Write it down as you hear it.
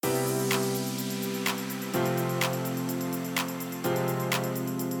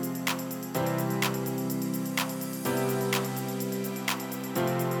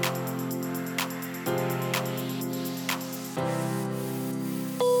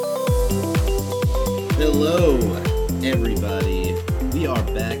Hello, everybody. We are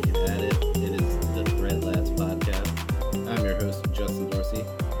back at it. It is the Thread Lads podcast. I'm your host, Justin Dorsey,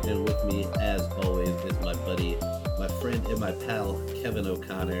 and with me, as always, is my buddy, my friend, and my pal, Kevin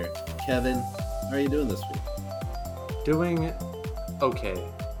O'Connor. Kevin, how are you doing this week? Doing okay.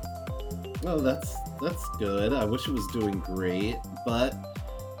 Well, that's good. I wish it was doing great, but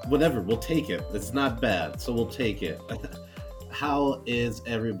whatever. We'll take it. It's not bad, so we'll take it. How is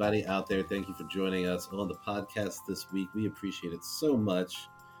everybody out there? Thank you for joining us on the podcast this week. We appreciate it so much.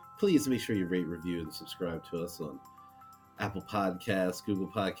 Please make sure you rate, review, and subscribe to us on Apple Podcasts, Google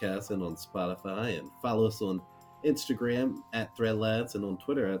Podcasts, and on Spotify. And follow us on Instagram at ThreadLads and on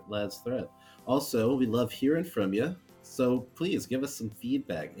Twitter at LadsThread. Also, we love hearing from you. So please give us some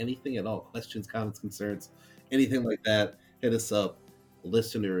feedback, anything at all, questions, comments, concerns, anything like that. Hit us up,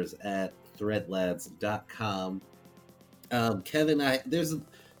 listeners at threadlads.com. Kevin, there's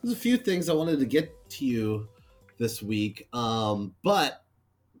a few things I wanted to get to you this week, but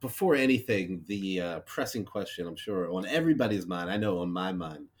before anything, the pressing question, I'm sure, on everybody's mind, I know on my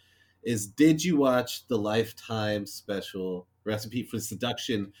mind, is did you watch the Lifetime special Recipe for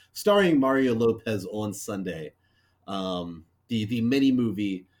Seduction starring Mario Lopez on Sunday? The mini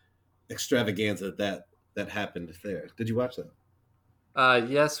movie extravaganza that happened there. Did you watch that?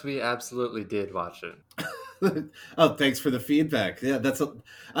 Yes, we absolutely did watch it. Oh, thanks for the feedback. Yeah,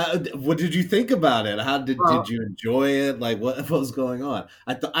 what did you think about it? How did you enjoy it? Like, what was going on?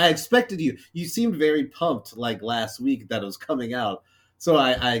 I expected you seemed very pumped like last week that it was coming out, so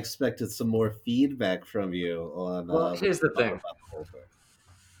I expected some more feedback from you on. Well, here's the thing.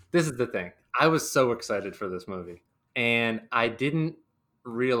 This is the thing. I was so excited for this movie, and I didn't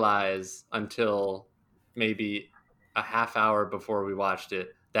realize until maybe a half hour before we watched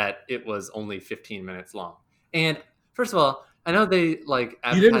it that it was only 15 minutes long. And first of all, I know they like.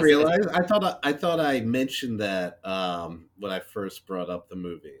 You didn't realize? I thought I mentioned that when I first brought up the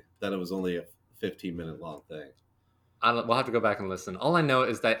movie that it was only a 15-minute long thing. We'll have to go back and listen. All I know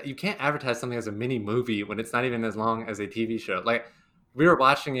is that you can't advertise something as a mini movie when it's not even as long as a TV show. Like we were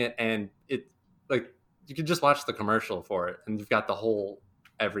watching it, and it like you could just watch the commercial for it, and you've got the whole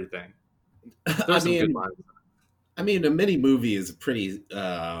everything. I mean, a mini movie is a pretty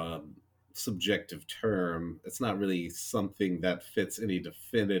subjective term. It's not really something that fits any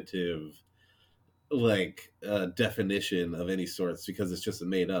definitive definition of any sorts because it's just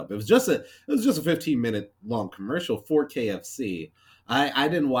made up. It was just a 15-minute long commercial for KFC. I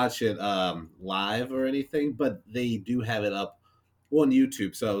didn't watch it live or anything, but they do have it up on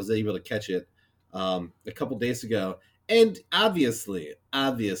YouTube, so I was able to catch it a couple days ago. And obviously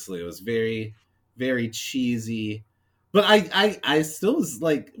it was very, very cheesy, but I still was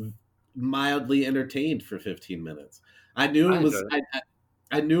like mildly entertained for 15 minutes. I knew it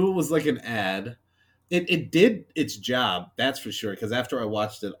was like an ad. It did its job, that's for sure, because after I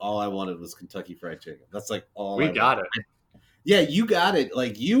watched it, all I wanted was Kentucky Fried Chicken. That's like all we got it. Yeah, you got it.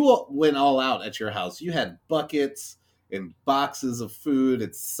 Like you went all out at your house. You had buckets and boxes of food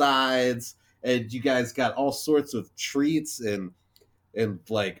and sides, and you guys got all sorts of treats and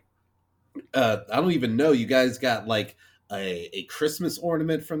like I don't even know. You guys got like a Christmas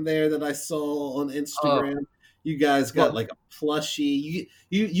ornament from there that I saw on Instagram. You guys got like a plushie.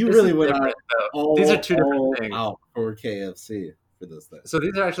 You really went out. These are two different things. Out for KFC for this thing. So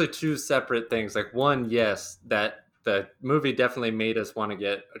these are actually two separate things. Like one, yes, that the movie definitely made us want to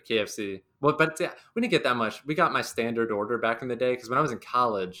get a KFC. Well, but yeah, we didn't get that much. We got my standard order back in the day because when I was in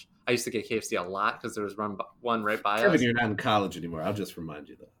college, I used to get KFC a lot because there was one right by Kevin, us. You're not in college anymore. I'll just remind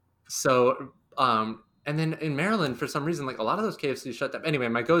you that. So, and then in Maryland, for some reason, like a lot of those KFCs shut down. Anyway,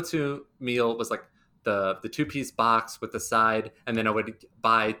 my go-to meal was like the 2-piece box with the side, and then I would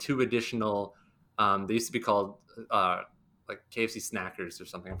buy 2 additional. They used to be called like KFC Snackers or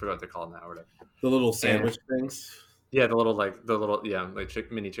something. I forgot what they're called now or whatever. The little sandwich things. Yeah, the little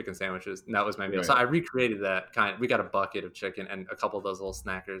mini chicken sandwiches. And that was my meal. Right. So I recreated that kind. We got a bucket of chicken and a couple of those little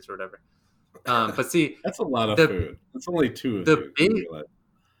snackers or whatever. But see, that's a lot of food. That's only 2 of food.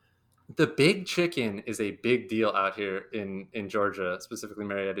 The big chicken is a big deal out here in Georgia, specifically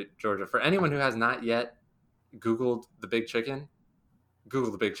Marietta, Georgia. For anyone who has not yet Googled the big chicken,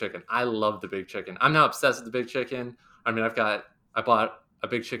 Google the big chicken. I love the big chicken. I'm now obsessed with the big chicken. I mean, I bought a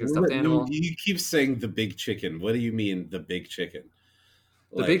big chicken stuffed animal. You keep saying the big chicken. What do you mean the big chicken?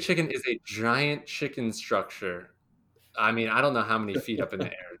 The big chicken is a giant chicken structure. I mean, I don't know how many feet up in the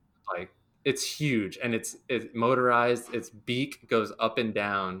air. Like, it's huge, and it's motorized. Its beak goes up and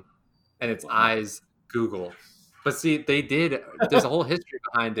down, and its eyes Google. But see, there's a whole history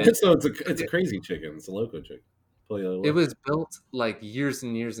behind it. So it's a crazy chicken. It's a loco chicken. It was built like years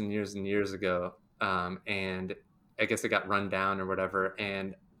and years and years and years ago. and I guess it got run down or whatever.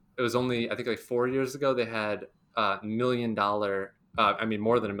 And it was only, I think, like 4 years ago they had $1 million. I mean,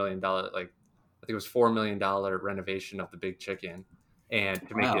 more than $1 million. Like I think it was $4 million renovation of the Big Chicken, and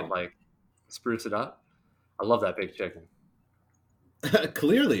to make it Wow. like spruce it up. I love that Big Chicken.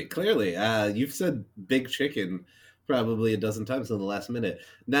 Clearly. You've said big chicken probably a dozen times in the last minute.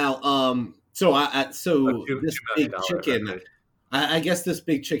 Now, A so two this million big dollar chicken, renovation. I guess this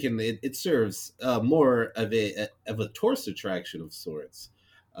big chicken, it serves more of a tourist attraction of sorts.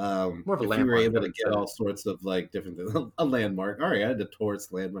 More of a If you were landmark, I able to would get say. all sorts of like different things, a landmark. All right, I had a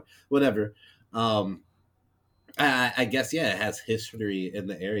tourist landmark, whatever. Um, I guess yeah, it has history in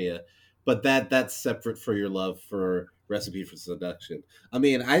the area, but that's separate for your love for Recipe for Seduction. I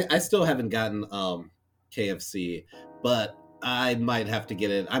mean, I still haven't gotten KFC, but I might have to get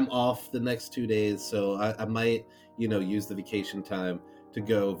it. I'm off the next 2 days, so I might use the vacation time to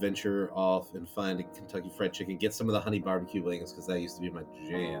go venture off and find a Kentucky Fried Chicken, get some of the honey barbecue wings because that used to be my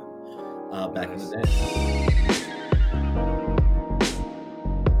jam back in Nice. the day.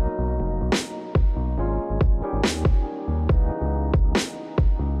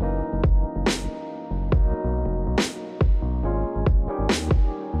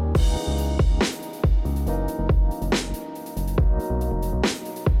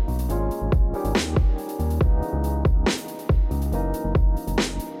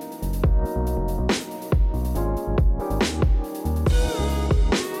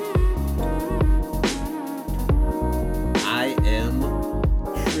 I am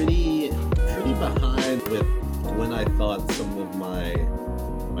pretty behind with when I thought some of my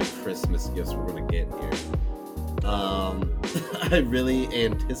Christmas gifts were going to get here. I really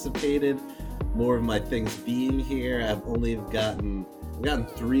anticipated more of my things being here. I've gotten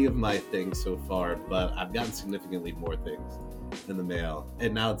three of my things so far, but I've gotten significantly more things in the mail,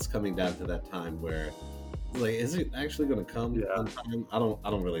 and now it's coming down to that time where like, is it actually going to come Yeah. on time? I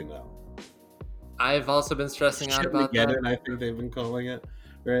don't really know. I've also been stressing out about that. Shipmageddon, I think they've been calling it,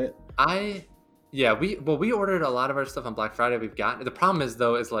 right? I Yeah, we ordered a lot of our stuff on Black Friday. We've gotten, the problem is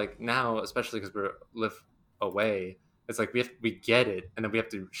though is like now, especially because we live away, it's like we get it and then we have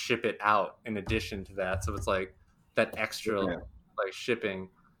to ship it out in addition to that. So it's like that extra Yeah. like shipping.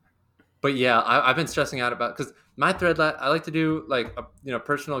 But yeah, I've been stressing out about, because my I like to do like a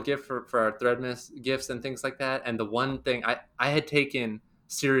personal gift for our Threadmas gifts and things like that. And the one thing I had taken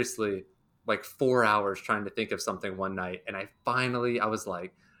seriously like 4 hours trying to think of something one night, and I was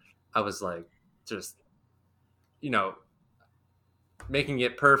like just you know making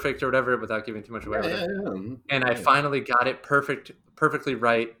it perfect or whatever without giving too much away or Yeah, yeah, whatever. yeah. And I Right. finally got it perfectly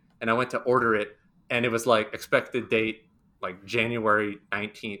right. And I went to order it, and it was like expected date like January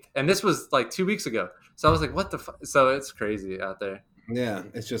 19th, and this was like 2 weeks ago. So I was like, what the fuck? So it's crazy out there. Yeah,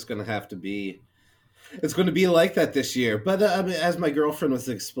 it's just gonna have to be. It's going to be like that this year. But I mean, as my girlfriend was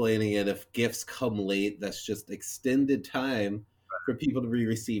explaining it, if gifts come late, that's just extended time for people to be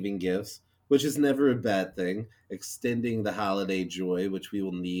receiving gifts, which is never a bad thing. Extending the holiday joy, which we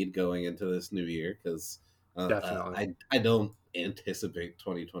will need going into this new year, because Definitely. I don't anticipate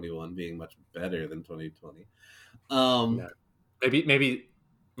 2021 being much better than 2020. No. Um, Maybe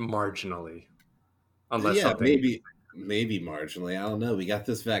marginally, unless Yeah, something. maybe marginally. I don't know. We got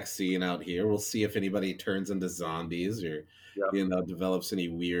this vaccine out here. We'll see if anybody turns into zombies or Yep. develops any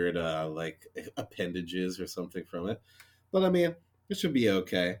weird like appendages or something from it. But I mean, it should be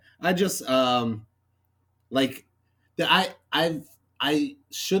okay. I just like I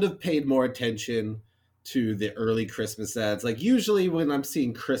should have paid more attention to the early Christmas ads. Like usually when I'm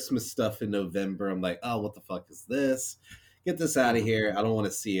seeing Christmas stuff in November, I'm like, "Oh, what the fuck is this? Get this out of Mhm. here. I don't want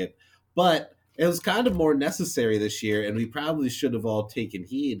to see it." But it was kind of more necessary this year, and we probably should have all taken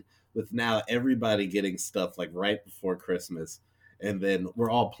heed with now everybody getting stuff like right before Christmas. And then we're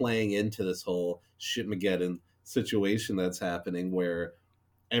all playing into this whole shitmageddon situation that's happening where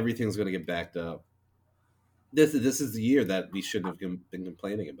everything's going to get backed up. This is the year that we shouldn't have been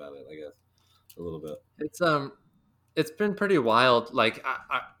complaining about it, I guess, a little bit. It's been pretty wild. Like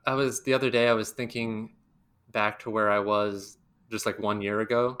I was the other day, I was thinking back to where I was just like 1 year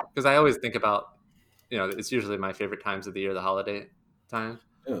ago, because I always think about, it's usually my favorite times of the year, the holiday times,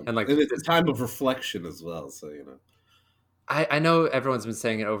 Yeah. and like And it's this. a time of reflection as well, so I know everyone's been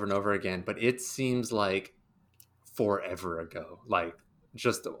saying it over and over again, but it seems like forever ago, like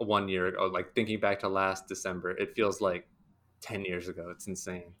just 1 year ago. Like thinking back to last December, it feels like 10 years ago. It's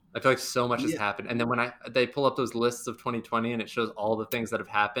insane. I feel like so much has yeah, happened, and then when they pull up those lists of 2020, and it shows all the things that have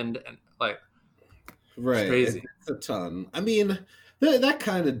happened, and like it's right. crazy. It's a ton. I mean, that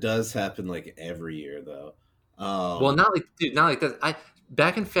kind of does happen like every year, though. Well, Um, not like, dude, not like this.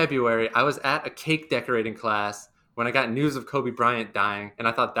 back in February, I was at a cake decorating class when I got news of Kobe Bryant dying, and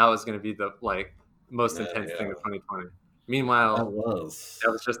I thought that was going to be the most intense thing Yeah, of 2020. that Meanwhile, was.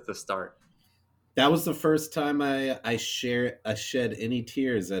 that was just the start. That was the first time I shed any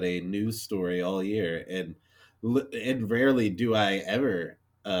tears at a news story all year, and rarely do I ever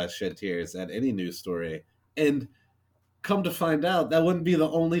shed tears at any news story. And come to find out, that wouldn't be the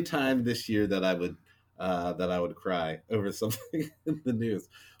only time this year that I would cry over something in the news.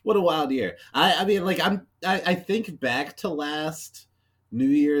 What a wild year! I mean, like I think back to last New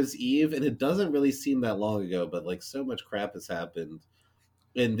Year's Eve, and it doesn't really seem that long ago, but like so much crap has happened,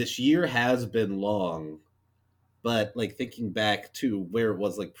 and this year has been long. But like thinking back to where it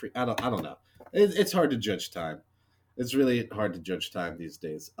was like I don't know. It's hard to judge time. It's really hard to judge time these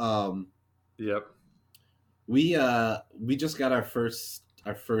days. Yep. We just got our first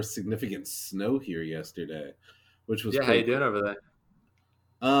significant snow here yesterday, which was Yeah, how you pretty doing cool. over there?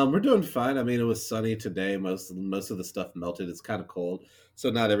 We're doing fine. I mean, it was sunny today. Most of the stuff melted. It's kind of cold, so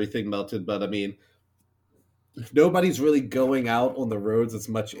not everything melted. But I mean, nobody's really going out on the roads as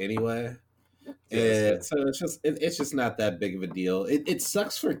much anyway. Yeah, that's fair. So it's just not that big of a deal. It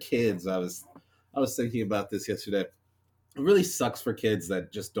sucks for kids. I was thinking about this yesterday. It really sucks for kids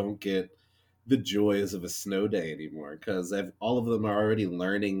that just don't get the joys of a snow day anymore because all of them are already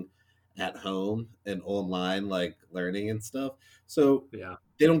learning at home and online, like learning and stuff. So Yeah.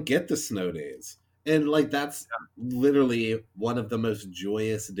 they don't get the snow days. And like that's literally one of the most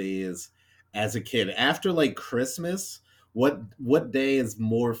joyous days as a kid. After like Christmas, what day is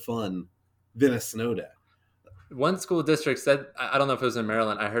more fun than a snow day? One school district said, I don't know if it was in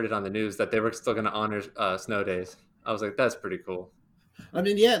Maryland, I heard it on the news that they were still going to honor snow days. I was like, that's pretty cool. I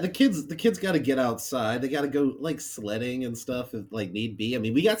mean, yeah, the kids got to get outside. They got to go like sledding and stuff if like need be. I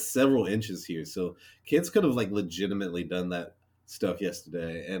mean, we got several inches here, so kids could have like legitimately done that stuff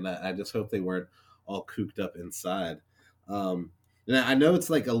yesterday, and I just hope they weren't all cooped up inside. And I know it's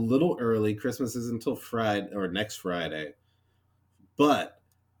like a little early. Christmas is until Friday or next Friday, but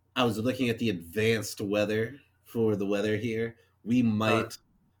I was looking at the advanced weather for the weather here. We Uh, might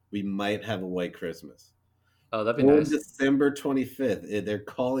we might have a white Christmas. oh, that'd be On nice. December 25th. They're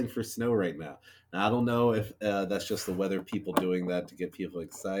calling for snow right now. Now, I don't know if that's just the weather people doing that to get people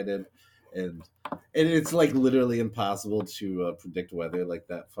excited. And it's like literally impossible to predict weather like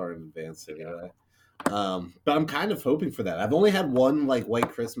that far in advance Yeah. anyway. But I'm kind of hoping for that. I've only had one like white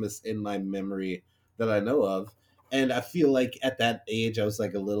Christmas in my memory that I know of. And I feel like at that age, I was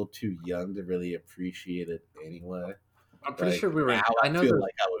like a little too young to really appreciate it anyway. I'm pretty Like sure we were now, I I know feel there's,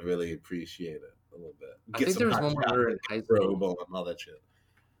 like I would really appreciate it a little bit. I Get think some there was hot one when we were in chocolate, high robe school. on, all that shit.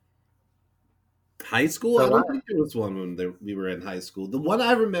 High school? The I don't last, think there was one when we were in high school. The one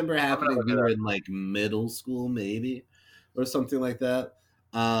I remember I'm going to happening, look we it were up. in like middle school, maybe, or something like that.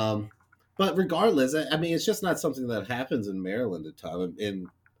 Um, but regardless, I mean, it's just not something that happens in Maryland a ton, and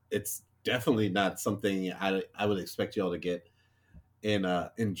it's definitely not something I would expect y'all to get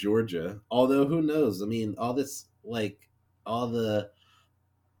in Georgia. Although who knows? I mean, all this like all the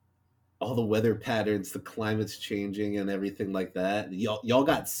all the weather patterns, the climate's changing and everything like that. Y'all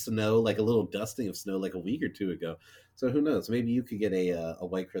got snow, like a little dusting of snow, like a week or two ago. So who knows? Maybe you could get a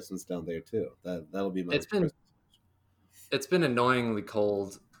white Christmas down there too. That'll be my It's been Christmas. it's been annoyingly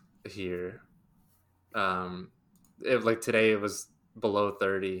cold here. Like today it was below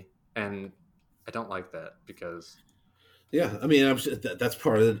 30, and I don't like that because Yeah, I mean, I'm sure that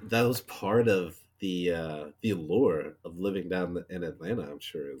was part of the allure of living down in Atlanta. I'm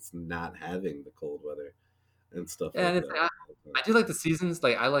sure it's not having the cold weather and stuff yeah, like and it's that. I do like the seasons.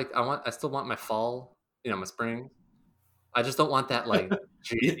 Like I still want my fall, my spring. I just don't want that like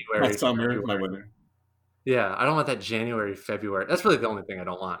Yeah, my January, summer, my February. winter. Yeah, I don't want that January, February. That's really the only thing I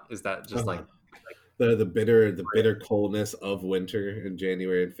don't want is that just Uh-huh. like The bitter coldness of winter in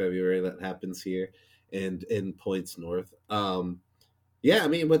January and February that happens here and in points north. Yeah, I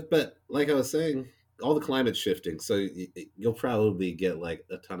mean, but like I was saying, all the climate shifting, so you'll probably get like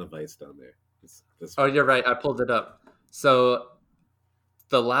a ton of ice down there this oh, winter. you're right. I pulled it up. So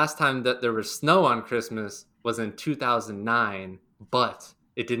the last time that there was snow on Christmas was in 2009, but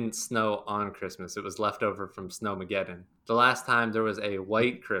it didn't snow on Christmas. It was left over from Snowmageddon. The last time there was a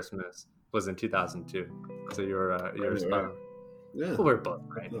white Christmas was in 2002. So you're Right, spot right. on. Yeah. Well, we're both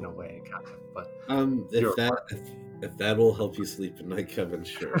right in a way, kind of. But If you're if that will help you sleep at night, Kevin,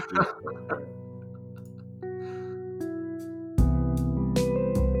 sure. Do so.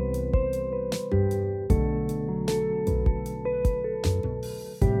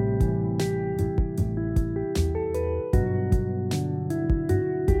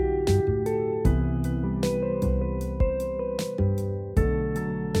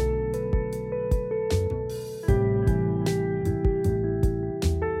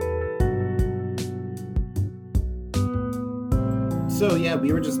 So yeah,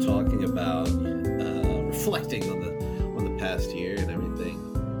 we were just talking about reflecting on the past year and everything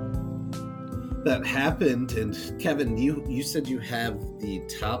that happened. And Kevin, you said you have the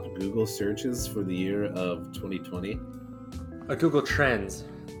top Google searches for the year of 2020. Google Trends.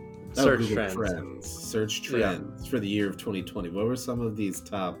 Search trends for the year of 2020. What were some of these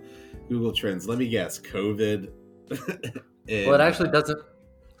top Google trends? Let me guess. COVID. And, well, it actually doesn't.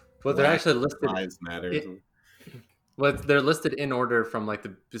 Well, they're actually listed. Lives matter. Well, they're listed in order from like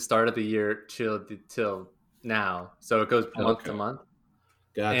the start of the year till now, so it goes month to month.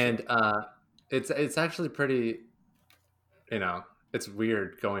 Gotcha. And it's actually pretty, it's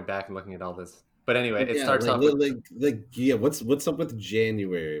weird going back and looking at all this. But anyway, it starts off with what's up with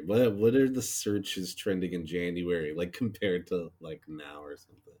January? What are the searches trending in January, like compared to like now or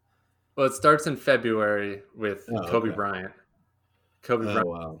something? Well, it starts in February with Kobe Bryant. Kobe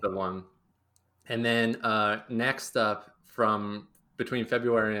Bryant is the one. And then next up from between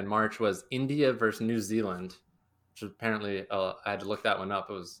February and March was India versus New Zealand, which apparently I had to look that one up.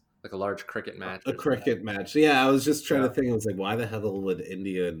 It was like a large cricket match. A cricket match. Yeah, I was just trying to think. I was like, why the hell would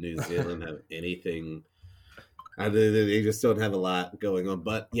India and New Zealand have anything? They just don't have a lot going on.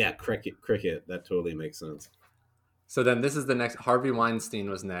 But yeah, cricket. That totally makes sense. So then this is the next. Harvey Weinstein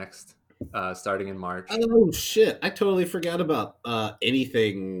was next, starting in March. Oh shit! I totally forgot about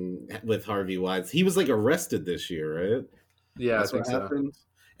anything with Harvey Weinstein. He was like arrested this year, right? Yeah, that's what happened. So.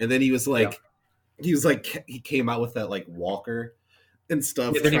 And then he was like, he came out with that like walker and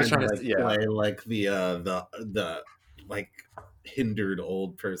stuff. Yeah, trying to play like the like hindered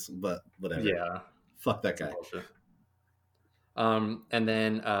old person, but whatever. Yeah, fuck that guy. And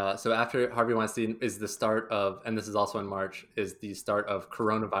then so after Harvey Weinstein is the start of, and this is also in March, is the start of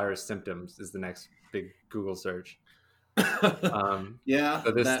coronavirus symptoms is the next big Google search. Yeah,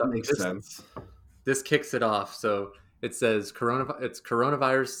 so that makes sense. This kicks it off. So it says it's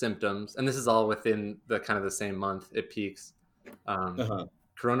coronavirus symptoms, and this is all within the kind of the same month it peaks.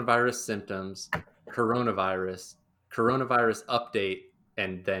 Coronavirus symptoms, coronavirus update,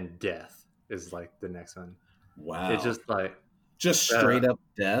 and then death is like the next one. Wow. It's just like straight up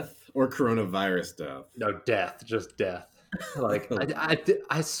death or coronavirus death? No, death, just death. Like I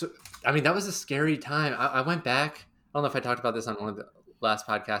mean, that was a scary time. I went back. I don't know if I talked about this on one of the last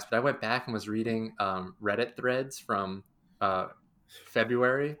podcasts, but I went back and was reading Reddit threads from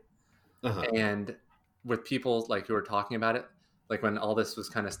February, and with people like who were talking about it, like when all this was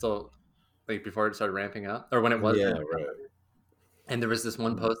kind of still like before it started ramping up, or when it was. Yeah, right. And there was this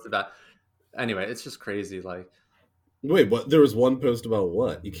one post about. Anyway, it's just crazy. Like, wait, what? There was one post about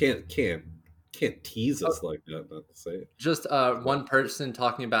what? You can't tease us like that. Not to say it. Just one person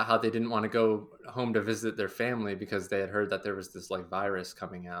talking about how they didn't want to go home to visit their family because they had heard that there was this like virus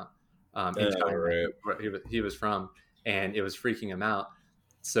coming out in China, where he was from, and it was freaking him out.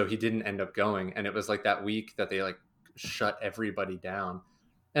 So he didn't end up going, and it was like that week that they like shut everybody down.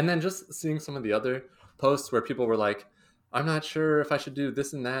 And then just seeing some of the other posts where people were like, "I'm not sure if I should do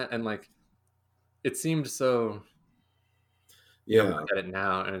this and that," and like it seemed so. Yeah, look at it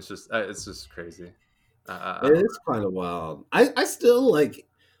now, and it's just crazy. It is kind of wild. I still like.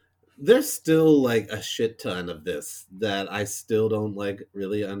 There's still like a shit ton of this that I still don't like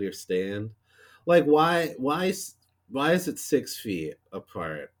really understand. Like why is it 6 feet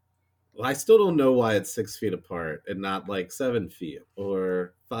apart? Well, I still don't know why it's 6 feet apart and not like 7 feet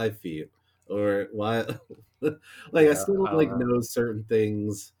or 5 feet or why. Like I still don't like know certain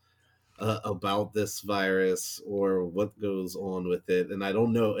things about this virus or what goes on with it, and I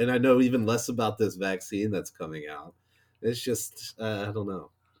don't know, and I know even less about this vaccine that's coming out. It's just I don't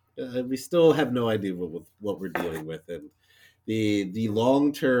know. We still have no idea what we're dealing with, and the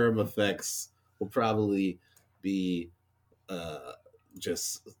long-term effects will probably be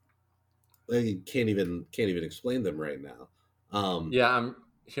just you can't even explain them right now. Yeah, I'm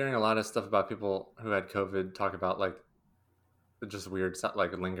hearing a lot of stuff about people who had COVID talk about like just weird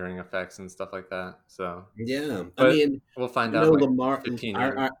like lingering effects and stuff like that. So yeah, but I mean, we'll find out. Like Lamar,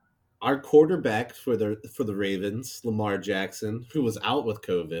 our quarterback for the Ravens, Lamar Jackson, who was out with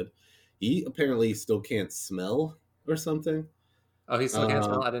COVID, he apparently still can't smell or something. Oh, he still can't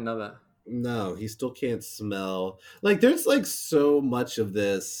smell? I didn't know that. No, he still can't smell. Like, there's like so much of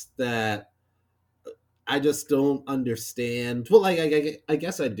this that I just don't understand. Well, like I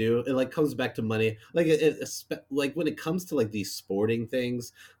guess I do. It like comes back to money. Like like when it comes to like these sporting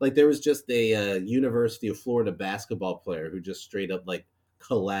things, like there was just a University of Florida basketball player who just straight up like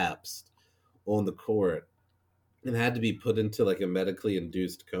collapsed on the court and had to be put into like a medically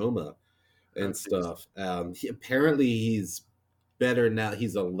induced coma and stuff. Apparently he's better now.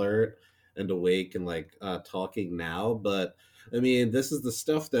 He's alert and awake and like talking now, but I mean, this is the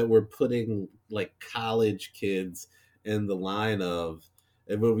stuff that we're putting like college kids in the line of,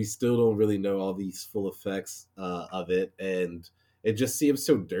 and when we still don't really know all these full effects of it, and it just seems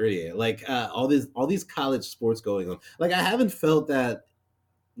so dirty. Like all these college sports going on. Like I haven't felt that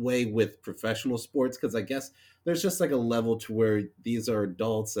way with professional sports because I guess there's just like a level to where these are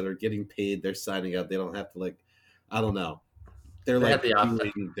adults that are getting paid. They're signing up. They don't have to like, I don't know. They're They had like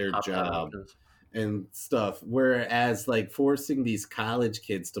the doing their opt-out job options. and stuff. Whereas like forcing these college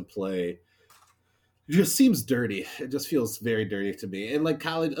kids to play just seems dirty. It just feels very dirty to me. And like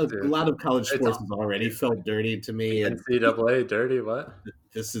college, a Dude, lot of college it's sports has already felt dirty to me, and NCAA dirty. What?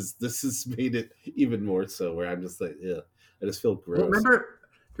 this has made it even more so. Where I'm just like, yeah, I just feel Well, gross. remember?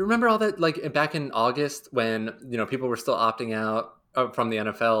 Do you remember all that? Like back in August, when people were still opting out from the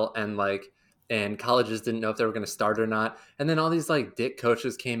NFL, and colleges didn't know if they were going to start or not, and then all these like dick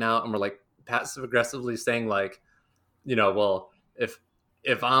coaches came out and were like passive aggressively saying like, well,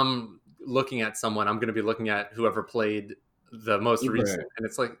 if I'm looking at someone, I'm going to be looking at whoever played the most Right. recent, and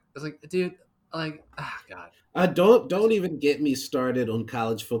it's like, dude, like, God, Don't even get me started on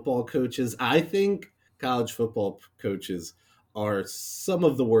college football coaches. I think college football coaches are some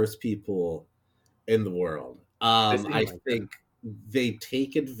of the worst people in the world. they seem I like it. think they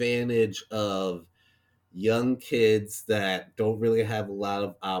take advantage of young kids that don't really have a lot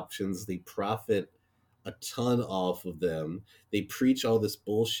of options. They profit a ton off of them. They preach all this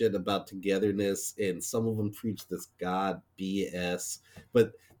bullshit about togetherness, and some of them preach this God BS,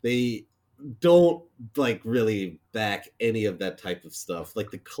 but they don't like really back any of that type of stuff.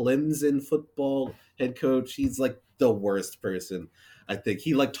 Like the Clemson football head coach, he's like the worst person. I think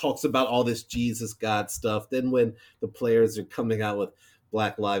he like talks about all this Jesus God stuff. Then when the players are coming out with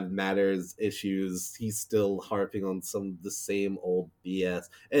Black Lives Matters issues, he's still harping on some of the same old BS.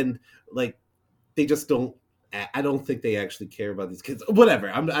 And like they just don't. I don't think they actually care about these kids. Whatever.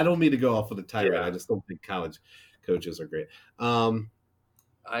 I don't mean to go off on a tirade. Yeah, I just don't think college coaches are great.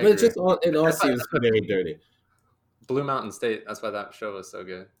 I But agree. it all That's why, seems very dirty. Blue Mountain State. That's why that show was so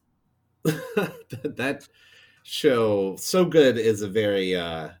good. That show so good is a very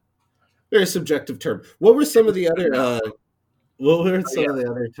subjective term. What were some of the other No. what were Oh, some yeah, of the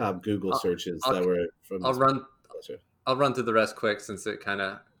other top Google I'll, searches I'll that were from I'll this run show? I'll run through the rest quick since it kind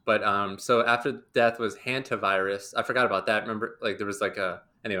of. But so after death was hantavirus. I forgot about that. Remember, like there was like a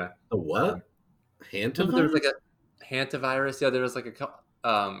anyway. The Um, what? remember there was like Hantavirus? a hantavirus. Yeah, there was like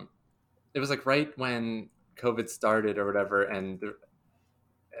it was like right when COVID started or whatever, and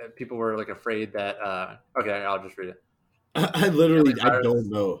people were like afraid that. Okay, I'll just read it. I literally I don't Hantavirus.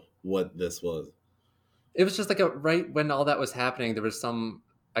 know what this was. It was just like a right when all that was happening. There was some,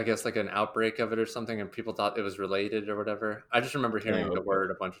 I guess, like an outbreak of it or something, and people thought it was related or whatever. I just remember Oh, hearing the okay.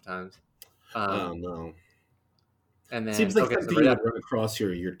 word a bunch of times. Oh Um, no. and Seems then like okay, so something right you would after, run across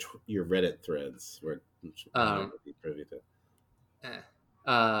your Reddit threads, where I might um, not be privy to.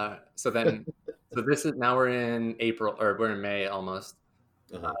 so then, so this is now we're in April or we're in May almost.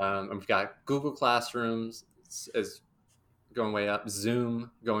 Uh-huh. And we've got Google Classrooms is going way up,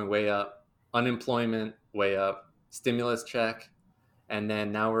 Zoom going way up, unemployment way up, stimulus check, and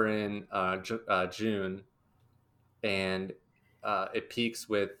then now we're in June, and it peaks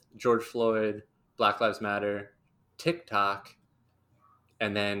with George Floyd, Black Lives Matter, TikTok,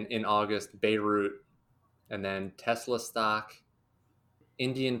 and then in August Beirut, and then Tesla stock,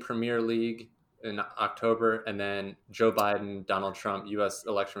 Indian Premier League in October, and then Joe Biden, Donald Trump, U.S.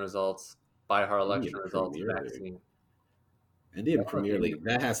 election results, Bihar election Indian results, Premier League. vaccine. Indian Oh, Premier League.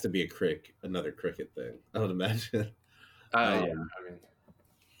 That has to be another cricket thing. I would imagine. Yeah, Um, I mean,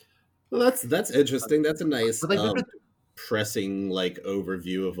 well, that's interesting. That's a nice but like pressing like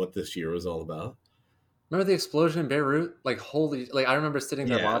overview of what this year was all about. remember the explosion in Beirut? Like holy, like I remember sitting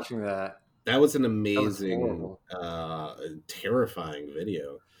there Yeah, watching that. that was an That was amazing, horrible. terrifying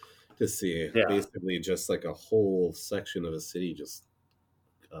video to see. Yeah, Basically, just like a whole section of a city just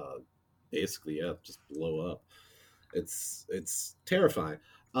uh, basically, yeah, just blow up. It's terrifying.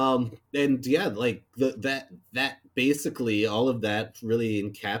 And yeah, like that basically all of that really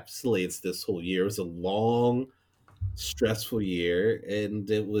encapsulates this whole year. It was a long, stressful year, and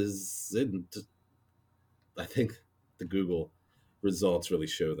I think the Google results really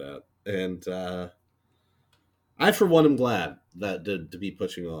show that. And I, for one, am glad that to be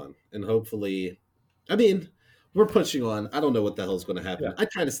pushing on, and hopefully, I mean, we're pushing on. I don't know what the hell's going to happen. yeah. I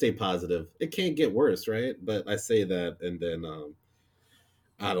try to stay positive. It can't get worse, right? But I say that, and then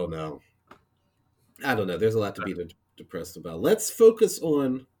I don't know. I don't know. There's a lot to be depressed about. Let's focus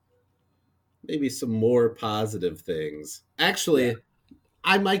on maybe some more positive things. Yeah. Actually,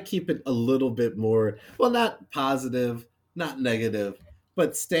 I might keep it a little bit more. Well, not positive. not negative,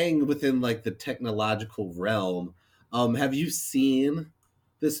 but staying within like the technological realm. Have you seen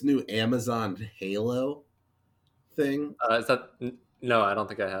this new Amazon Halo thing? Is that no? I don't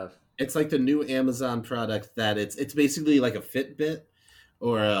think I have. It's like the new Amazon product that it's basically like a Fitbit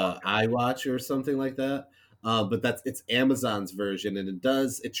or a iWatch or something like that. But it's Amazon's version, and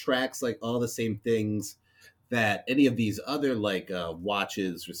it tracks like all the same things that any of these other like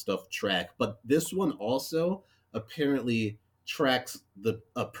watches or stuff track. But this one also apparently tracks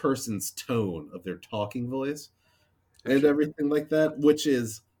a person's tone of their talking voice and Interesting. everything like that, which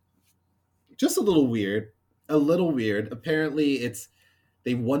is just a little weird. A little weird. Apparently,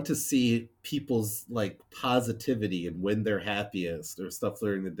 they want to see people's like positivity and when they're happiest or stuff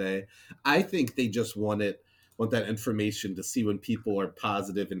during the day. I think they just want that information to see when people are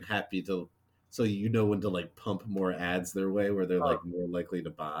positive and happy to so you know when to like pump more ads their way where they're Oh, like more likely to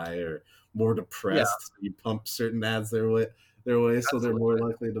buy or more yeah, depressed. So you pump certain ads their way so they're more absolutely.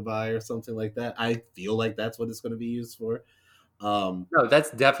 likely to buy or something like that. I feel like that's what it's going to be used for. No, that's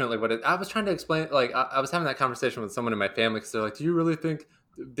definitely what it. I was trying to explain. Like, I was having that conversation with someone in my family because they're like, "Do you really think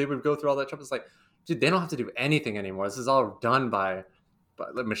they would go through all that trouble?" It's like, dude, they don't have to do anything anymore. This is all done by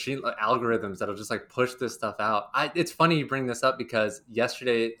the machine like, algorithms that'll just like push this stuff out. It's funny you bring this up because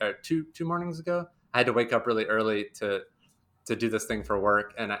yesterday or two mornings ago, I had to wake up really early to do this thing for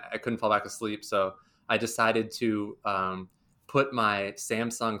work, and I couldn't fall back asleep. So I decided to put my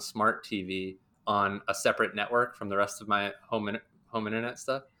Samsung Smart TV on a separate network from the rest of my home internet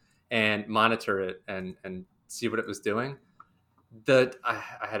stuff, and monitor it and see what it was doing. I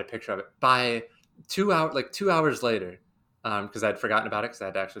had a picture of it by 2 hours, like 2 hours later, because I'd forgotten about it because I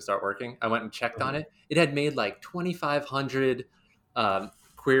had to actually start working. I went and checked on it. It had made like 2,500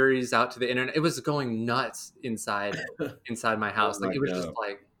 queries out to the internet. It was going nuts inside my Oh house. Like my it was just god.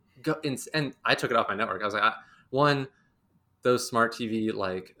 like and I took it off my network. I was like, one, those smart TV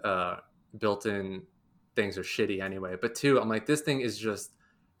like built-in things are shitty anyway. But two, I'm like, this thing is just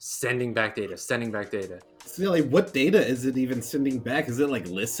sending back data, sending back data. So, like, what data is it even sending back? Is it like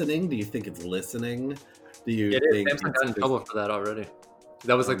listening? Do you think it's listening? Do you It is. think Samsung it's got in just? trouble for that already.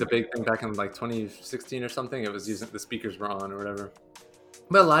 That was Oh like the my big thing god! back in like 2016 or something. It was using the speakers were on or whatever.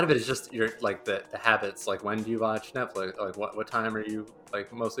 But a lot of it is just your like the habits. Like when do you watch Netflix? Like what time are you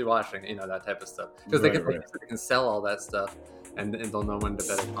like mostly watching? You know that type of stuff. Because Right, they right. can sell all that stuff, and they'll know when to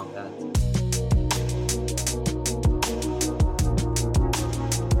better pump ads.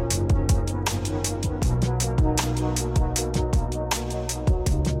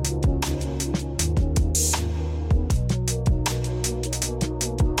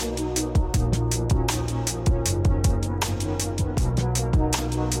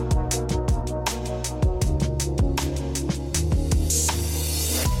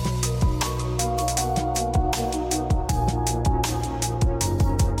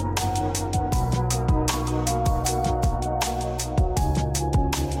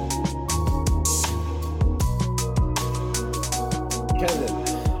 Kevin,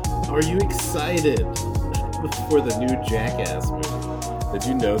 are you excited for the new Jackass movie? Did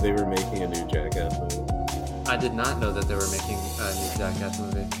you know they were making a new Jackass movie? I did not know that they were making a new Jackass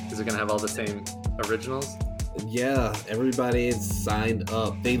movie. Is it gonna have all the same originals? Yeah, everybody is signed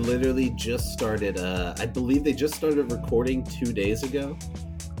up. They literally just started. I believe they just started recording 2 days ago,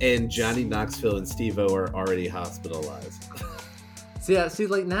 and Johnny Knoxville and Steve-O are already hospitalized. See,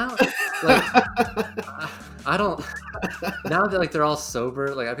 like now, like I don't. Now that like they're all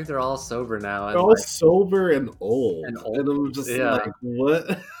sober, like I think they're all sober now, They're and all like sober and old, and old. and I'm just Yeah, like, what?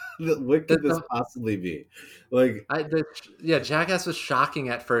 What the, could this the, possibly be? Like, yeah, Jackass was shocking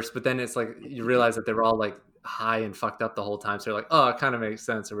at first, but then it's like you realize that they were all like high and fucked up the whole time. So you're like, oh, it kind of makes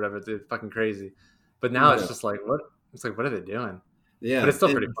sense or whatever. They're fucking crazy. But now it's yeah, just like, what? It's like, what are they doing? But yeah. it's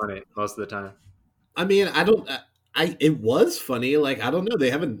still pretty And funny most of the time. I mean, I don't. It was funny. Like, I don't know.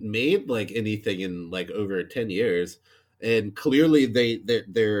 They haven't made like anything in like over 10 years, and clearly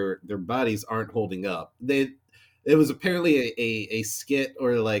their bodies aren't holding up. It was apparently a skit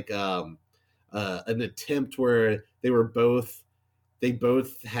or like an attempt where they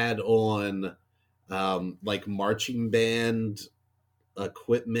both had on like marching band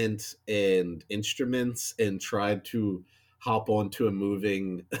equipment and instruments and tried to hop onto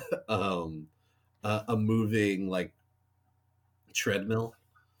um a moving like treadmill,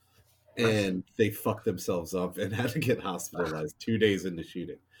 Nice. and they fucked themselves up and had to get hospitalized 2 days into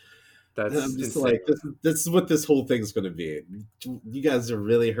shooting. And I'm That's just insane. like, this is what this whole thing's gonna be. You guys are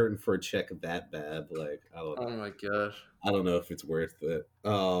really hurting for a check that bad. Like, I don't Oh know. my gosh. I don't know if it's worth it. It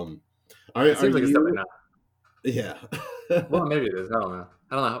Are seems like it's definitely you? not. Yeah. Well, maybe it is. I don't know.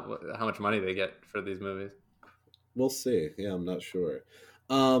 I don't know how much money they get for these movies. We'll see. Yeah, I'm not sure.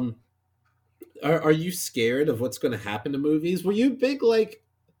 Um, are you scared of what's going to happen to movies? Were you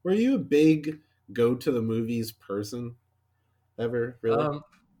a big go to the movies person ever? Really? Um,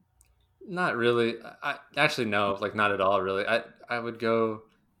 Not really. I actually no, like not at all. Really, I would go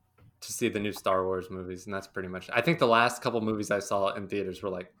to see the new Star Wars movies, and that's pretty much. I think the last couple movies I saw in theaters were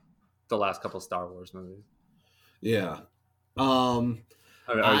like the last couple Star Wars movies. Yeah. Um,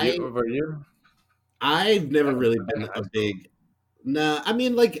 Are you? I Were you? I've never I went really back been in high a school. big. Nah, I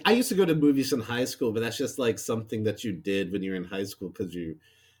mean, like I used to go to movies in high school, but that's just like something that you did when you were in high school because you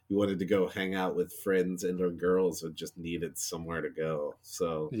wanted to go hang out with friends and or girls and just needed somewhere to go.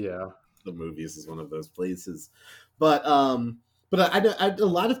 So Yeah, the movies is one of those places. But a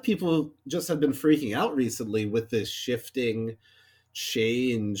lot of people just have been freaking out recently with this shifting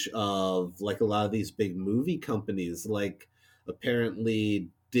change of like a lot of these big movie companies. Like apparently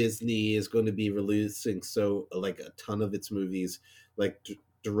Disney is going to be releasing so like a ton of its movies like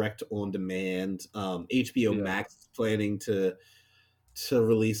direct on demand. HBO yeah, Max is planning to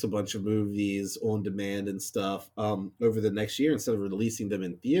release a bunch of movies on demand and stuff over the next year instead of releasing them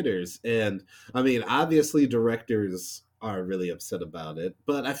in theaters. And I mean, obviously, directors are really upset about it,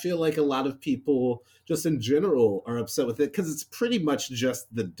 but I feel like a lot of people, just in general, are upset with it because it's pretty much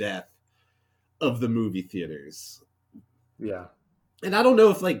just the death of the movie theaters. yeah. And I don't know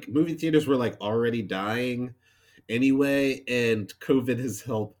if like movie theaters were like already dying anyway, and COVID has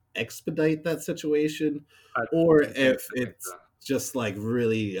helped expedite that situation, I or think if I think it's so. just like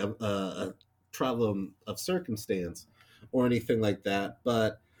really a problem of circumstance or anything like that.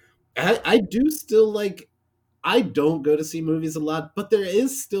 But I do still like. I don't go to see movies a lot, but there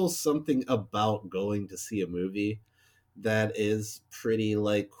is still something about going to see a movie that is pretty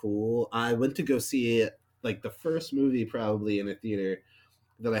like cool. I went to go see it like the first movie probably in a theater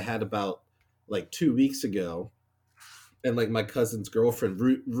that I had about like 2 weeks ago, and like my cousin's girlfriend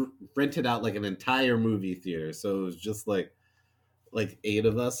rented out like an entire movie theater, so it was just like eight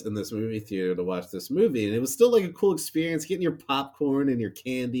of us in this movie theater to watch this movie, and it was still like a cool experience getting your popcorn and your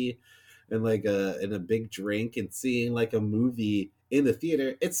candy and like a big drink and seeing like a movie in the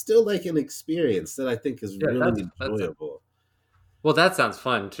theater. It's still like an experience that I think is Yeah, really that's enjoyable. well. That sounds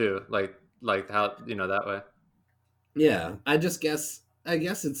fun too. Like how that way. Yeah, I guess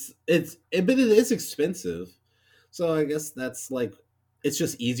but it is expensive. So I guess that's like it's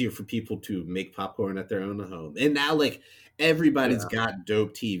just easier for people to make popcorn at their own home. And now like everybody's Yeah. got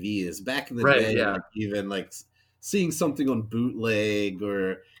dope TVs. Back in the Right. day, Yeah. like even like seeing something on bootleg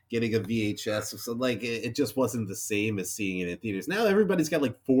or getting a VHS or something, like it just wasn't the same as seeing it in theaters. Now everybody's got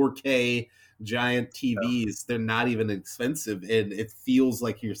like 4K giant TVs. They're not even expensive and it feels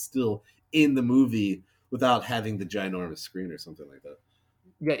like you're still in the movie without having the ginormous screen or something like that.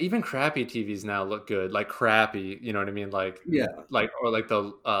 Yeah, even crappy TVs now look good. Like crappy, you know what I mean? Yeah. Like or like the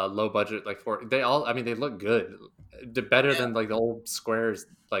low budget like for they all. I mean, they look good. Better Yeah. than like the old squares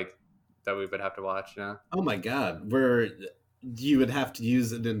like that we would have to watch. Yeah. Oh my god, where you would have to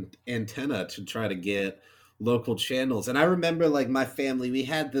use an antenna to try to get local channels. And I remember like my family, we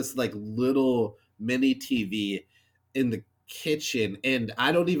had this like little mini TV in the kitchen, and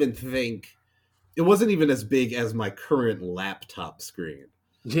I don't even think it wasn't even as big as my current laptop screen.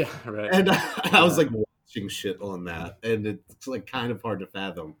 Yeah. Right. And I was Yeah. like watching shit on that, and it's like kind of hard to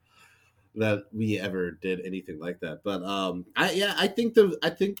fathom that we ever did anything like that. But I think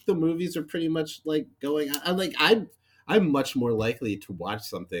the movies are pretty much like going. I'm much more likely to watch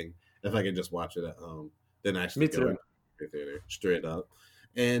something if I can just watch it at home than actually Me going too. to the theater straight up.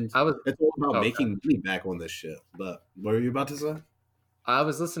 And I was it's all about okay. making money back on this shit. But what were you about to say? I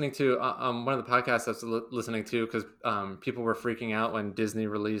was listening to one of the podcasts I was listening to because people were freaking out when Disney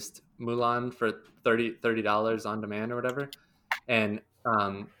released Mulan for $30 on demand or whatever, and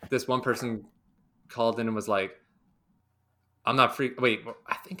this one person called in and was like, I'm not free. Wait,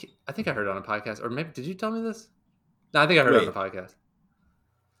 I think I heard it on a podcast, or maybe did you tell me this? No, I think I heard it on a Wait, podcast.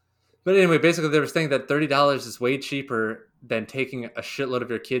 But anyway, basically, they were saying that $30 is way cheaper than taking a shitload of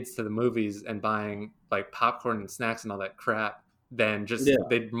your kids to the movies and buying like popcorn and snacks and all that crap. Than just yeah,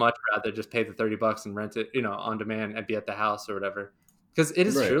 they'd much rather just pay the $30 and rent it, on demand and be at the house or whatever. Because it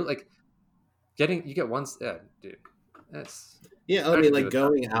is right. true, like getting you get one, yeah, dude. That's Yeah, I I mean, could do like with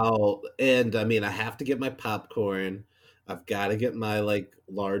that. going out, and I mean, I have to get my popcorn. I've got to get my like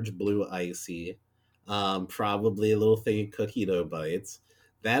large blue icy, probably a little thing of cookie dough bites.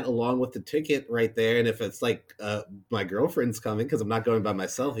 That along with the ticket right there, and if it's like my girlfriend's coming because I'm not going by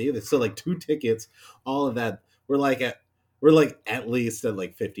myself either, so like two tickets, all of that. We're like at we're like at least at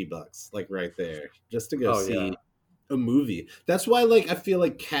like $50, like right there, just to go Oh yeah, see a movie. That's why like I feel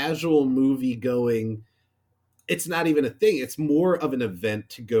like casual movie going it's not even a thing. It's more of an event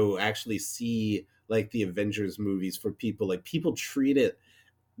to go actually see like the Avengers movies for people. Like people treat it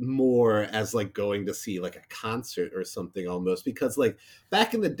more as like going to see like a concert or something almost, because like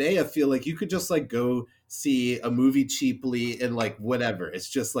back in the day I feel like you could just like go see a movie cheaply and like whatever, it's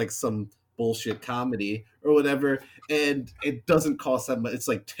just like some bullshit comedy or whatever, and it doesn't cost that much. It's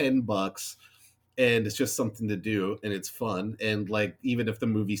like $10 and it's just something to do and it's fun, and like even if the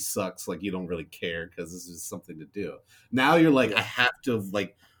movie sucks, like you don't really care because this is something to do. Now you're like, I have to,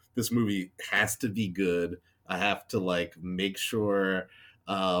 like, this movie has to be good. I have to like make sure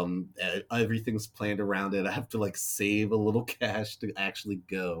everything's planned around it. I have to like save a little cash to actually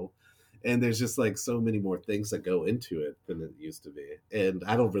go, and there's just like so many more things that go into it than it used to be, and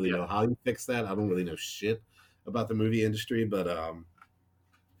I don't really know how you fix that. I don't really know shit about the movie industry, but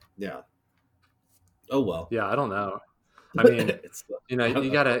yeah. Oh well. Yeah, I don't know. I mean, you know, you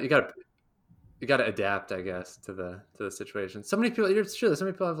gotta adapt, I guess, to the situation. So many people, you're sure so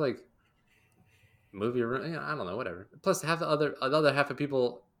many people have like movie, you know, I don't know, whatever. Plus, half the other half of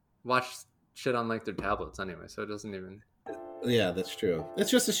people watch shit on like their tablets anyway, so it doesn't even. Yeah, that's true.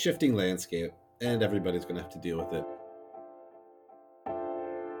 It's just a shifting landscape, and everybody's gonna have to deal with it.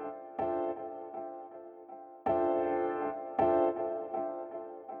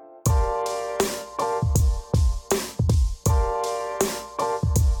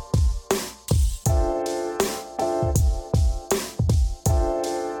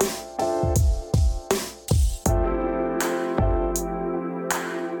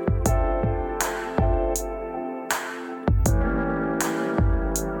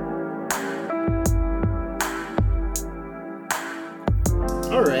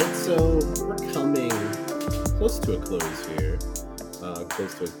 All right, so we're coming close to a close here.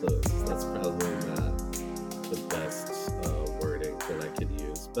 Close to a close. That's probably not the best wording that I could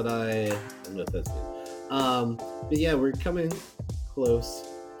use, but I don't know if that's good. But yeah, we're coming close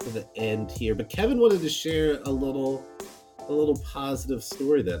to the end here. But Kevin wanted to share a little positive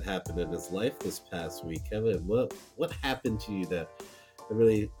story that happened in his life this past week. Kevin, what happened to you that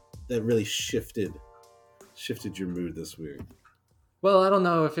really shifted your mood this week? Well, I don't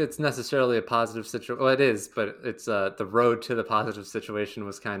know if it's necessarily a positive situation. Well, it is, but it's the road to the positive situation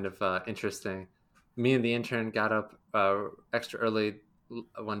was kind of interesting. Me and the intern got up extra early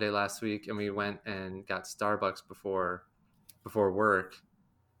one day last week, and we went and got Starbucks before work.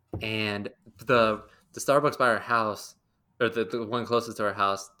 And the Starbucks by our house, or the one closest to our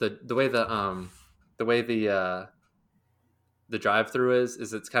house, the way the drive-through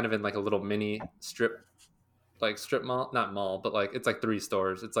is it's kind of in like a little mini strip mall, not mall, but like it's like 3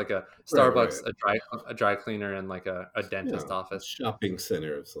 stores. It's like a Starbucks, right. a dry cleaner, and like a dentist office, shopping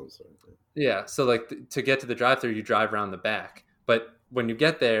center of some sort. Yeah, so like to get to the drive-through, you drive around the back. But when you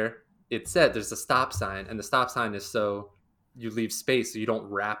get there, it said there's a stop sign, and the stop sign is so you leave space so you don't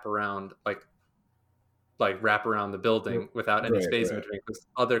wrap around wrap around the building without any space in between, because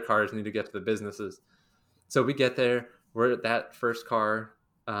other cars need to get to the businesses. So we get there, we're at that first car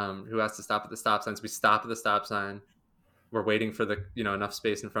who has to stop at the stop sign. So we stop at the stop sign. We're waiting for the enough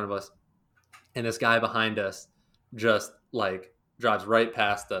space in front of us, and this guy behind us just like drives right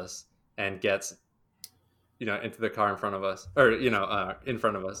past us and gets into the car in front of us, or in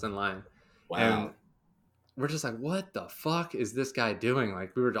front of us in line. Wow. And we're just like, what the fuck is this guy doing?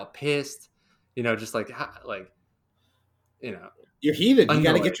 Like, we were all pissed, just like you're heated. You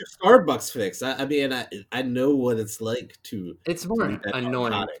got to get your Starbucks fix. I mean, I know what it's like to. It's more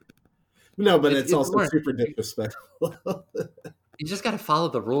annoying. No, but it's also more, super disrespectful. You just got to follow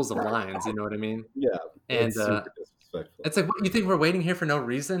the rules of lines. You know what I mean? Yeah. And it's like, what, you think we're waiting here for no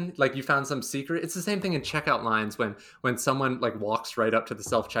reason? Like, you found some secret? It's the same thing in checkout lines when someone like walks right up to the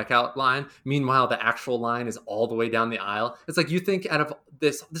self-checkout line. Meanwhile, the actual line is all the way down the aisle. It's like, you think out of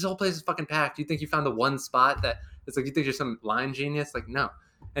this whole place is fucking packed. You think you found the one spot that it's like, you think you're some line genius? Like, no.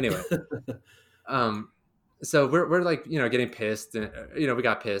 Anyway, so we're like, getting pissed, and we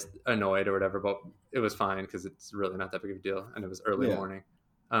got pissed, annoyed or whatever, but it was fine because it's really not that big of a deal, and it was early morning.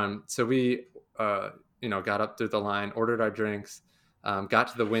 So we got up through the line, ordered our drinks, got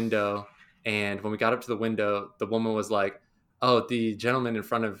to the window, and when we got up to the window, the woman was like, "Oh, the gentleman in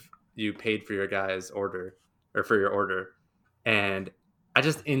front of you paid for your guy's order, or for your order," and I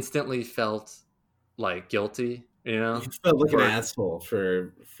just instantly felt like guilty. You felt like an asshole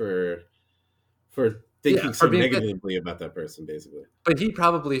for thinking so negatively about that person, basically. But he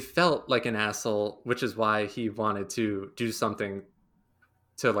probably felt like an asshole, which is why he wanted to do something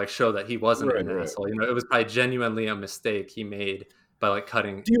to like show that he wasn't an asshole. It was probably genuinely a mistake he made by like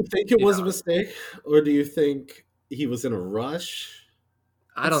cutting. Do you think it was a mistake, or do you think he was in a rush?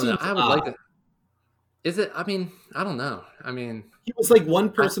 I don't know. I would like to. Is it? I mean, I don't know. I mean, He was like one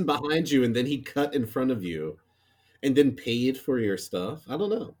I, person behind you, and then he cut in front of you, and then paid for your stuff. I don't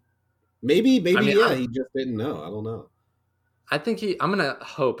know. I Maybe mean, yeah, he just didn't know. I don't know. I think I'm gonna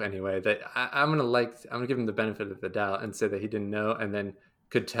hope anyway that I'm gonna give him the benefit of the doubt and say that he didn't know and then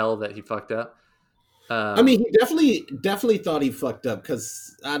could tell that he fucked up. I mean, Um, he definitely thought he fucked up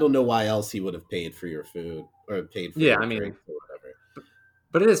because I don't know why else he would have paid for your food or paid for yeah, your I mean, drinks or whatever.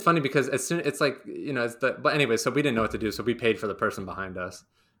 but it is funny because as soon it's like it's the but anyway, so we didn't know what to do, so we paid for the person behind us.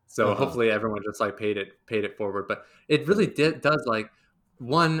 So Uh huh. hopefully everyone just like paid it forward. But it really does like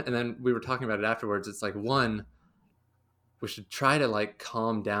one, and then we were talking about it afterwards. It's like one, we should try to like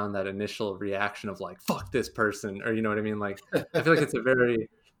calm down that initial reaction of like fuck this person, or you know what I mean. Like I feel like it's a very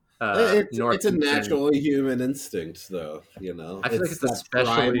It's a northeastern. natural human instinct, though. I feel like It's it's that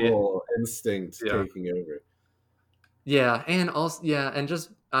especially primal instinct yeah taking over. yeah, and also yeah, and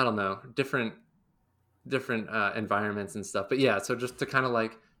just I don't know different environments and stuff. But yeah, so just to kind of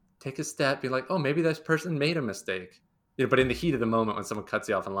like take a step, be like, oh, maybe this person made a mistake. But in the heat of the moment, when someone cuts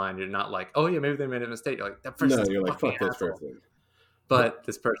you off in line, you're not like, oh yeah, maybe they made a mistake. You're like, that No, person's a you're like, fucking fuck this asshole. person. But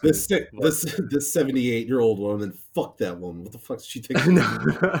this person was. This 78-year-old woman, fuck that woman. What the fuck does she think she is?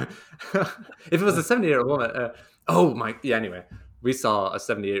 No. If it was a 78-year-old woman, oh my, yeah. Anyway, we saw a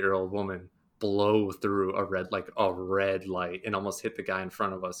 78-year-old woman blow through a red light and almost hit the guy in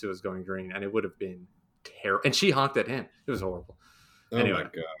front of us who was going green, and it would have been terrible. And she honked at him. It was horrible. Oh my Anyway,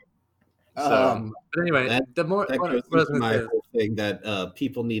 god. so but anyway, That the more that goes what I was into going to my say is, whole thing that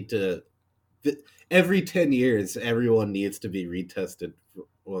people need to every 10 years everyone needs to be retested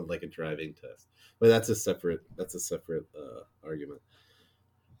on like a driving test. But that's a separate argument.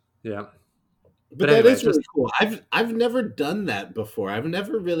 yeah. But But that anyway, is just really cool. I've never done that before. I've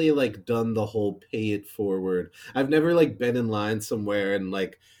never really like done the whole pay it forward. I've never like been in line somewhere and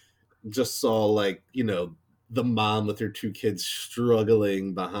like just saw like, the mom with her two kids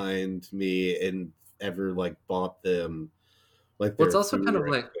struggling behind me and ever like bought them like well, it's their also food kind or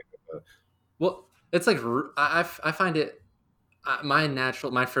of like anything like well, it's like I find it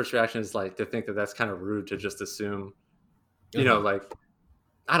my first reaction is like to think that that's kind of rude to just assume that. Uh-huh. like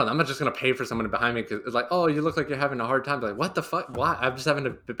I don't know. I'm not just gonna pay for someone behind me because it's like, oh, you look like you're having a hard time. Like, what the fuck? Why? I'm just having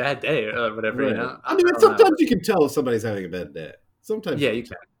a bad day or whatever. Right. I I mean, don't know. sometimes you can tell if somebody's having a bad day. Sometimes Yeah, you can you can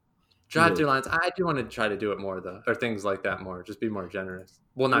tell. You drive really through can. lines. I do want to try to do it more though, or things like that more. Just be more generous.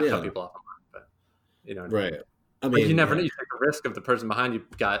 Well, not cut Yeah. people off, but you know what I mean. Right. I But you mean, never yeah. know. You take the risk of the person behind you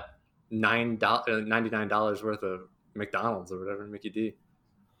got $99 worth of McDonald's or whatever, Mickey D.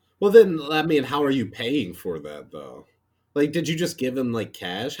 Well, then, I mean, how are you paying for that though? Like, did you just give them like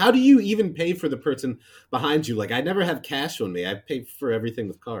cash? How do you even pay for the person behind you? Like, I never have cash on me. I pay for everything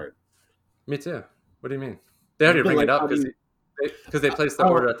with card. Me too. What do you mean? They already But ring it like, up how do because you? they placed the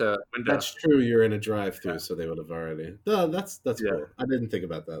Oh, order at the window. that's true. You're in a Yeah. drive-through, so they would have already. No, that's Yeah. cool. I didn't think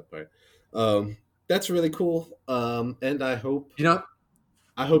about that part. That's really cool. And You know,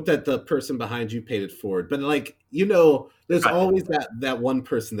 I hope that the person behind you paid it forward. But like, there's right. always that one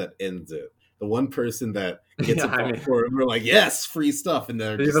person that ends it. The one person that gets Yeah, it I bought mean, forward. And we're like, yes, free stuff, and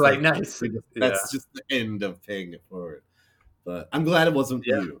they're you were just like, like, nice. Yeah. that's just the end of paying it forward. But I'm glad it wasn't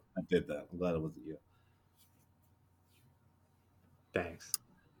Yeah. you that did that. I'm glad it wasn't you. Thanks.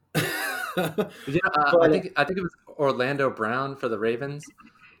 But Yeah, I think it was Orlando Brown for the Ravens.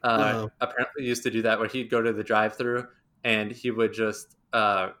 Apparently used to do that where he'd go to the drive-through and he would just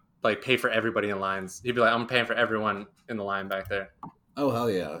like pay for everybody in lines. He'd be like, "I'm paying for everyone in the line back there." oh hell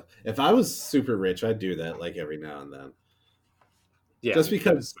yeah! If I was super rich, I'd do that like every now and then. Yeah, Just that was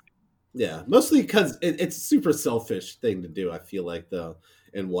because, yeah, mostly because it's a super selfish thing to do. I feel like though,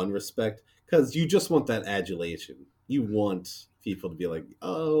 in one respect, because you just want that adulation. You want people to be like,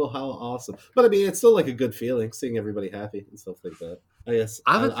 "Oh, how awesome!" But I mean, it's still like a good feeling seeing everybody happy and stuff like that. I guess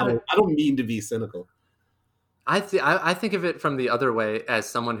I would say I don't mean to be cynical. I think of it from the other way as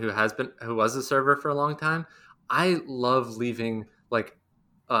someone who was a server for a long time. I love leaving like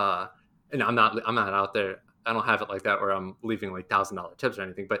uh and I'm not out there. I don't have it like that where I'm leaving like $1,000 tips or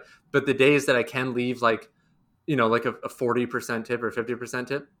anything, but the days that I can leave like like a 40% tip or 50%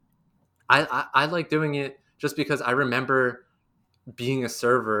 tip, I like doing it just because I remember being a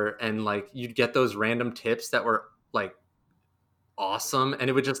server and like you'd get those random tips that were like awesome and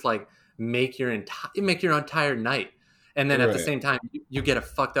it would just like make your entire night, and then at the Right. same time you get a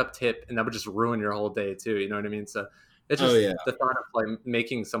fucked up tip and that would just ruin your whole day too, you know what I mean? So it's Oh just yeah. the thought of like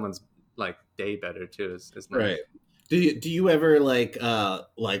making someone's like day better too is Right. nice. Do you ever like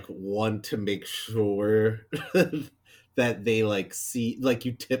want to make sure that they like see like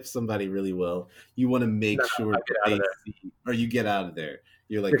you tip somebody really well? You want to No, make no, sure I that get out of they there see or you get out of there.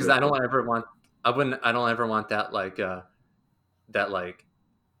 You're like because real I quick. don't ever want I don't ever want that that like.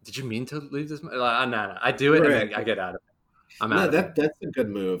 Did you mean to leave this? No, no. I do it and Right. then I get out of it. I'm No, out of there. that's a good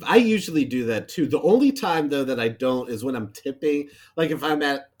move. I usually do that too. The only time though that I don't is when I'm tipping. Like if I'm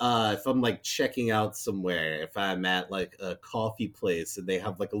like checking out somewhere, if I'm at like a coffee place and they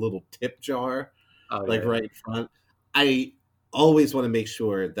have like a little tip jar Oh like yeah. right in front, I always want to make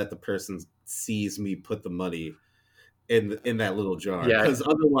sure that the person sees me put the money in that little jar, Yeah, because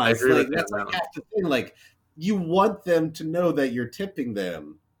I otherwise, agree with like you that's on that like one. half the thing. Like you want them to know that you're tipping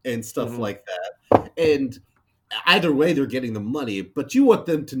them and stuff Hmm. like that, and either way they're getting the money, but you want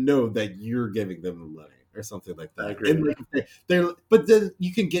them to know that you're giving them the money or something like I that. agree. And like they're but then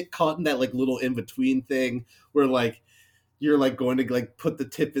you can get caught in that like little in between thing where like you're like going to like put the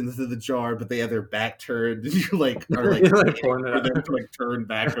tip into the jar, but they have their back turned, and you like are like You're like waiting pouring it for them out. to like turn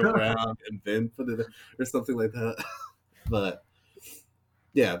back around and then put it or something like that. But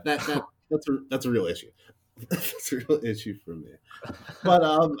yeah, that's a real issue. That's a real issue for me. But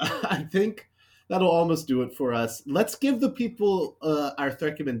I think that'll almost do it for us. Let's give the people our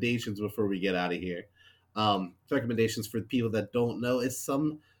recommendations before we get out of here. Recommendations for the people that don't know is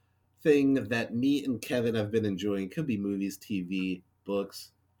something that me and Kevin have been enjoying. Could be movies, TV,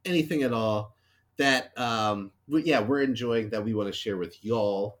 books, anything at all that we're enjoying that we want to share with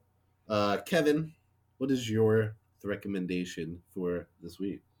y'all. Kevin, what is your recommendation for this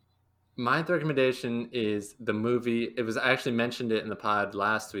week? My recommendation is the movie. It was I actually mentioned it in the pod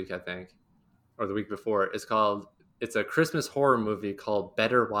last week, I think, or the week before. It's a Christmas horror movie called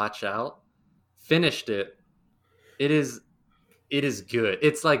Better Watch Out. Finished it. It is it is good.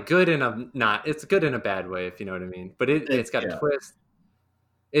 It's like good in a not it's good in a bad way, if you know what I mean. But it's got a Yeah, twist.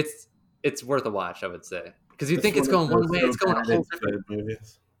 It's it's worth a watch, I would say. Because you it's think it's one of going one those way, so it's going a bad whole it's different. good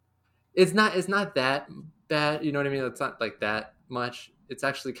movies. It's not that bad, you know what I mean? It's not like that much. It's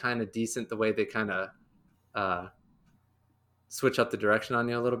actually kind of decent the way they kind of uh switch up the direction on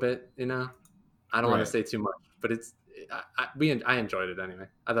you a little bit, you know? I don't want to Right. say too much, but I enjoyed it anyway.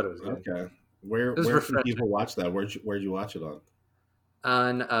 I thought it was good. Okay. Where It was can refreshing people watch that? Where'd you watch it on?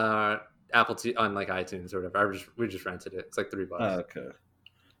 on on like iTunes or whatever. We just rented it. It's like $3. Okay.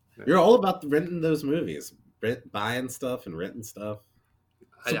 Yeah. You're all about renting those movies, buying stuff and renting stuff.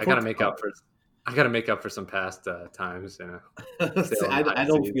 I got to Support make the up for I got to make up for some past times, you know. cause. Stay See, on the high I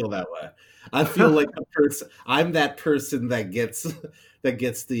don't seas. feel that way. I feel like the person. I'm that person that gets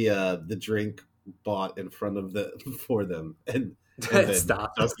the drink bought in front of the for them and then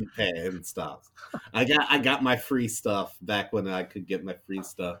Stop. doesn't pay and stops. I got my free stuff back when I could get my free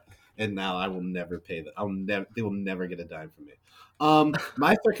stuff, and now I will never pay that. I'll never they will never get a dime from me.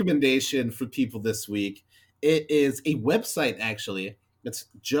 My recommendation for people this week, it is a website actually. It's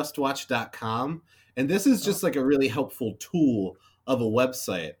justwatch.com, and this is Oh, just like a really helpful tool of a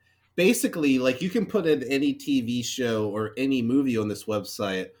website. Basically, like you can put in any TV show or any movie on this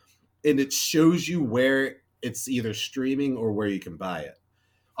website, and it shows you where it's either streaming or where you can buy it.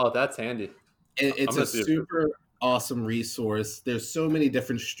 oh, that's handy. I'm It's a gonna see if super awesome resource. There's so many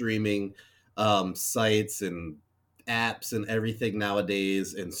different streaming sites and apps and everything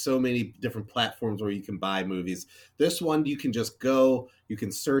nowadays, and so many different platforms where you can buy movies. This one, you can just go, you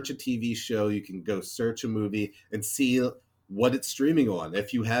can search a TV show, you can go search a movie and see what it's streaming on.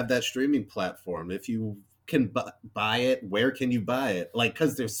 If you have that streaming platform, if you can buy it, where can you buy it? Like,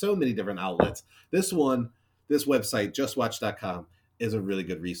 because there's so many different outlets. This one, this website, justwatch.com, is a really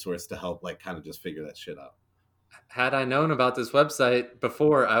good resource to help like kind of just figure that shit out. had I known about this website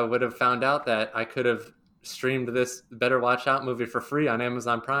before, I would have found out that I could have streamed this Better Watch Out movie for free on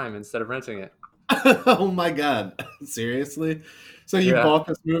Amazon Prime instead of renting it. Oh my god. Seriously? So you Yeah. bought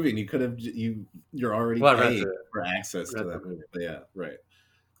this movie and you could have you're already Well, I rented paid it. for access to Rented that it. movie. But yeah, right.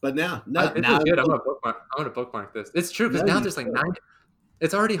 But now This is good. I'm gonna bookmark this. It's true because now now you there's like should. nine.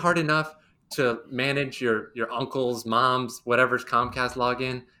 It's already hard enough to manage your uncle's, mom's, whatever's Comcast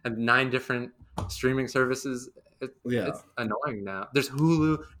login and 9 different streaming services. Yeah. It's annoying now. There's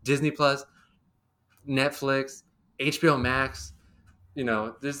Hulu, Disney Plus, Netflix, HBO Max. You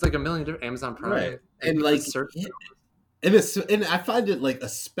know, there's like a million different Amazon Right. Prime, and And you have to like search. yeah, and I find it like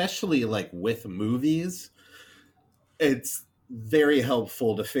especially like with movies, it's very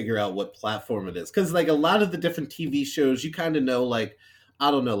helpful to figure out what platform it is, because like a lot of the different TV shows you kind of know, like I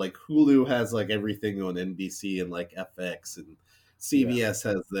don't know, like Hulu has like everything on NBC and like FX, and Yeah, CBS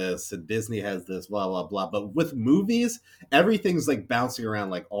has this and Disney has this, blah blah blah. But with movies, everything's like bouncing around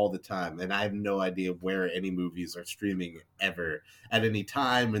like all the time, and I have no idea where any movies are streaming ever at any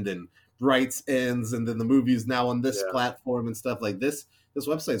time, and then rights ends, and then the movie's now on this yeah, platform and stuff like this. This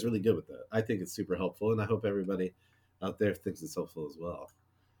website is really good with that. I think it's super helpful, and I hope everybody out there thinks it's helpful as well.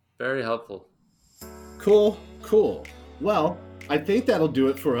 very helpful. Cool. Well, I think that'll do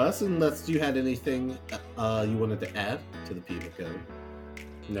it for us, unless you had anything you wanted to add to the Piva Code.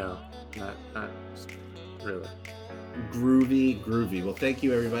 No, not really. Groovy. Well, thank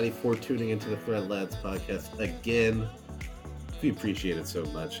you everybody for tuning into the Thread Lads podcast again. We appreciate it so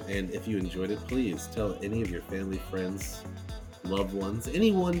much. And if you enjoyed it, please tell any of your family, friends, loved ones,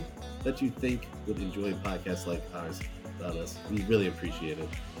 anyone that you think would enjoy a podcast like ours about us. We really appreciate it.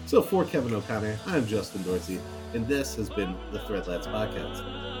 So for Kevin O'Connor, I'm Justin Dorsey, and this has been the Thread Lads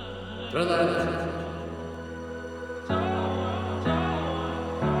podcast. Thread Lads.